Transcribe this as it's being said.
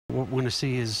What we're going to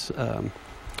see is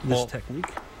this technique.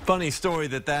 Funny story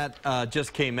that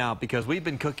just came out, because we've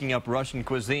been cooking up Russian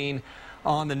cuisine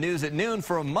on the news at noon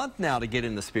for a month now to get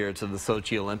in the spirits of the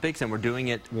Sochi Olympics, and we're doing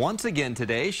it once again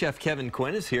today. Chef Kevin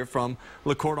Quinn is here from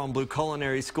Le Cordon Bleu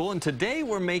Culinary School, and today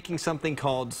we're making something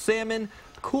called salmon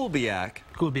kubiak.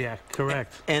 Kubiak,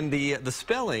 correct. And the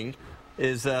spelling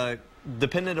is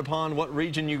dependent upon what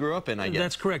region you grew up in, I guess.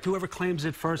 That's correct. Whoever claims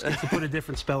it first gets to put a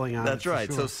different spelling on it. That's right.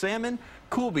 Sure. So salmon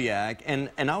kubiak, and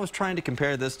I was trying to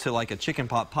compare this to like a chicken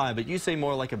pot pie, but you say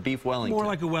more like a beef Wellington. More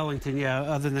like a Wellington, yeah.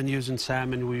 Other than using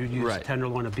salmon, we would use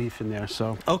tenderloin of beef in there.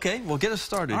 So okay, well, get us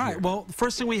started. All right. Well, the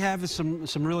first thing we have is some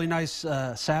really nice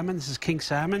salmon. This is king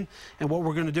salmon, and what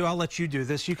we're going to do, I'll let you do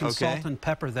this. You can salt and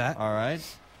pepper that. All right.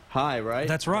 High, right?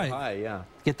 That's right. Oh, high, yeah.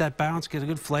 Get that balance, get a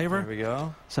good flavor. There we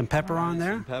go. Some pepper on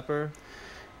there. Some pepper.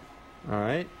 All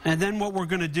right. And then what we're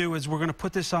going to do is we're going to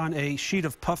put this on a sheet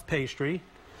of puff pastry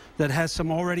that has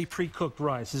some already pre-cooked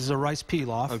rice. This is a rice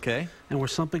pilaf. Okay. And we're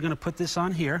simply going to put this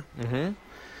on here. Mm-hmm.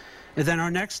 And then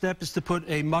our next step is to put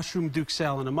a mushroom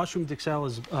duxelle. And a mushroom duxelle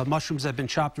is mushrooms that have been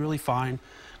chopped really fine,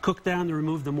 cooked down to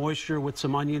remove the moisture with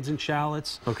some onions and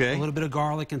shallots, a little bit of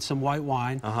garlic and some white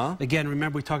wine. Again,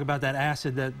 remember we talk about that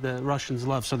acid that the Russians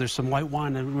love, so there's some white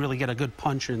wine to really get a good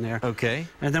punch in there. Okay.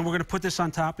 And then we're going to put this on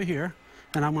top of here,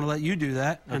 and I'm going to let you do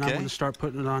that, and I'm going to start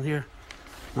putting it on here.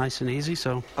 Nice and easy,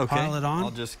 so pile it on.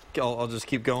 I'll just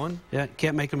keep going? Yeah,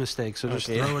 can't make a mistake, so just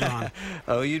throw it on.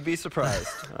 Oh, you'd be surprised.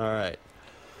 All right.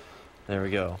 There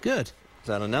we go. Good. Is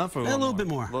that enough? Or a little bit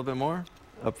more. A little bit more?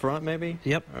 Up front, maybe?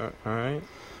 Yep. All right.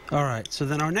 All right. So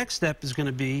then our next step is going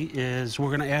to be we're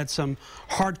going to add some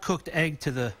hard-cooked egg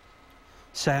to the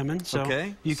salmon.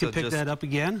 So you can pick that up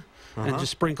again and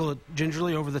just sprinkle it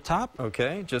gingerly over the top.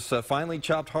 Okay. Just finely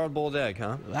chopped hard-boiled egg,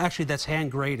 huh? Actually, that's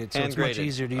hand-grated, so it's much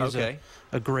easier to use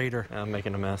a grater. I'm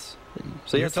making a mess.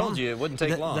 See, I told you it wouldn't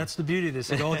take long. That's the beauty of this.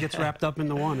 It all gets wrapped up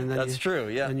into one, and then that's true,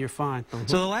 yeah. And you're fine.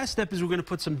 So the last step is we're going to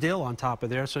put some dill on top of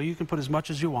there, so you can put as much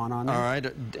as you want on there. All right.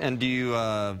 And do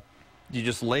you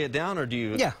just lay it down, or do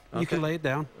you? Yeah, you can lay it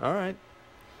down. All right.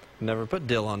 Never put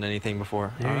dill on anything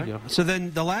before. There you go. So then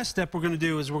the last step we're going to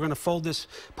do is we're going to fold this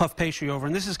puff pastry over,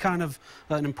 and this is kind of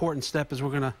an important step, is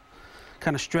we're going to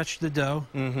kind of stretch the dough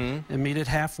and meet it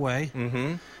halfway.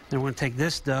 Then we're going to take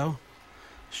this dough,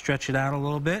 stretch it out a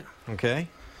little bit. Okay.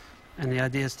 And the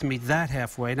idea is to meet that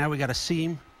halfway. Now we got a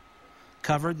seam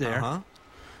covered there.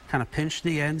 Kind of pinch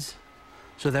the ends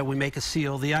so that we make a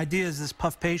seal. The idea is this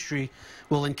puff pastry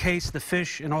will encase the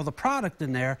fish and all the product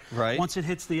in there. Right. Once it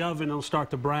hits the oven, it'll start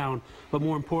to brown. But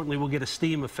more importantly, we'll get a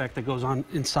steam effect that goes on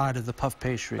inside of the puff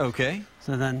pastry. Okay.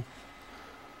 So then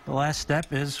the last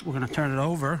step is we're going to turn it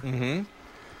over.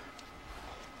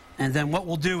 And then what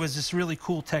we'll do is this really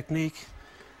cool technique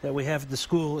that we have at the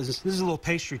school is this is a little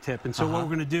pastry tip. And so what we're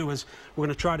going to do is we're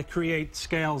going to try to create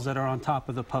scales that are on top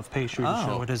of the puff pastry to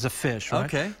show it as a fish. Right?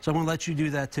 Okay. So I'm going to let you do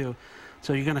that too.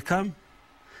 So you're going to come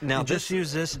now just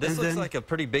use this. This looks like a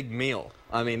pretty big meal.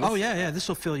 I mean, oh yeah, this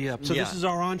will fill you up. So this is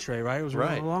our entree, right? It was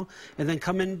rolling along, and then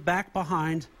come in back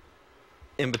behind.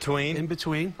 In between. In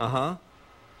between. So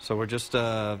we're just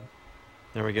there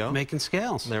we go. Making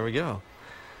scales. There we go.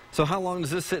 So how long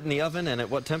does this sit in the oven, and at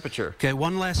what temperature? Okay,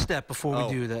 one last step before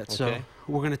we do that. So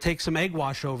we're going to take some egg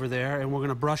wash over there, and we're going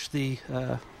to brush the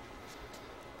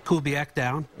kubiak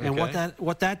down. And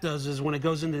what that does is when it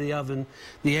goes into the oven,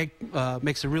 the egg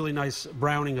makes a really nice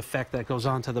browning effect that goes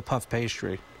onto the puff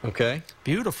pastry. Okay.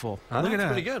 Beautiful. Look at that.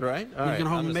 Pretty good, right? All right. You can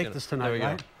home and make this tonight, there we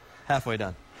right? Go. Halfway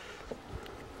done.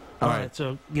 All right,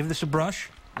 so give this a brush.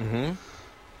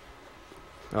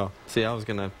 Oh, see, I was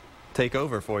going to take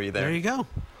over for you there. There you go.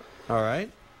 All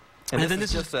right. And then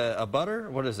this is just a butter?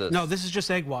 What is this? No, this is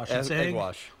just egg wash. It's egg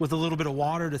wash. With a little bit of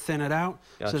water to thin it out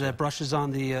so that brushes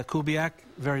on the kubiak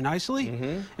very nicely.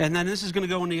 And then this is going to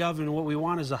go in the oven. What we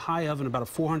want is a high oven, about a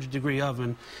 400-degree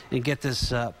oven, and get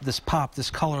this this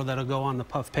color that'll go on the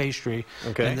puff pastry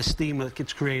and the steam that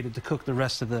gets created to cook the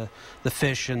rest of the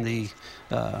fish and the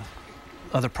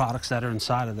other products that are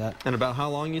inside of that. And about how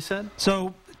long, you said?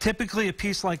 So typically a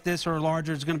piece like this or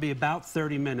larger is going to be about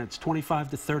 30 minutes,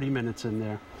 25 to 30 minutes in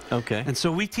there. Okay. And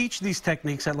so we teach these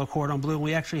techniques at Le Cordon Bleu.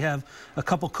 We actually have a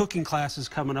couple cooking classes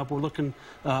coming up. We're looking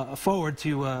forward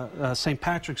to St.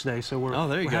 Patrick's Day. So we're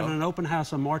having an open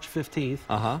house on March 15th.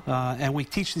 And we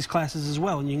teach these classes as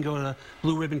well. And you can go to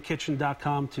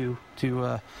blueribbonkitchen.com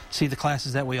to see the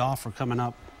classes that we offer coming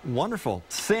up. Wonderful.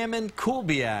 Salmon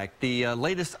kubiak, the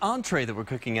latest entree that we're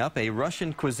cooking up, a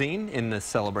Russian cuisine in the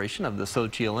celebration of the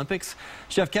Sochi Olympics.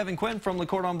 Chef Kevin Quinn from Le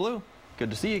Cordon Bleu. Good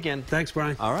to see you again. Thanks,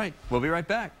 Brian. All right. We'll be right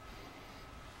back.